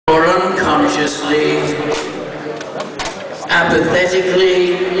unconsciously,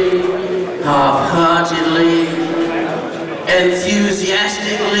 apathetically, half-heartedly,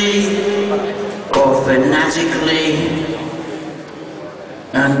 enthusiastically, or fanatically,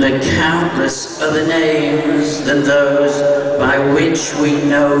 under countless other names than those by which we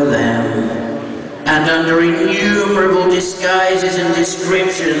know them, and under innumerable disguises and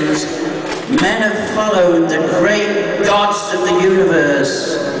descriptions, men have followed the great gods of the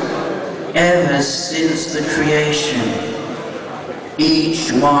universe ever since the creation,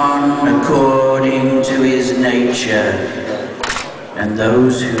 each one according to his nature, and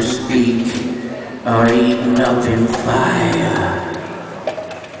those who speak are eaten up in fire.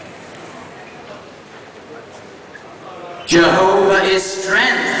 Jehovah is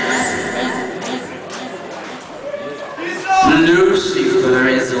strength. Lucifer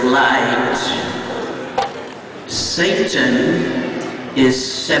is light. Satan is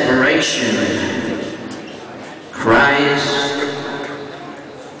separation. Christ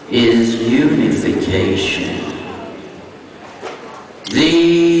is unification.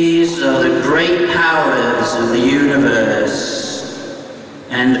 These are the great powers of the universe,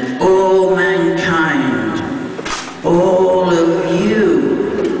 and all mankind, all of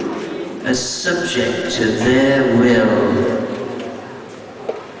you, are subject to their will.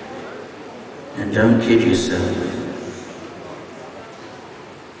 And don't kid yourself.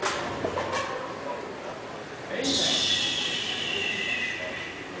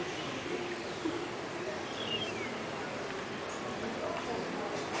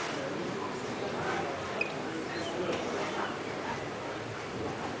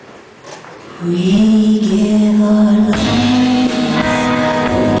 We give our life.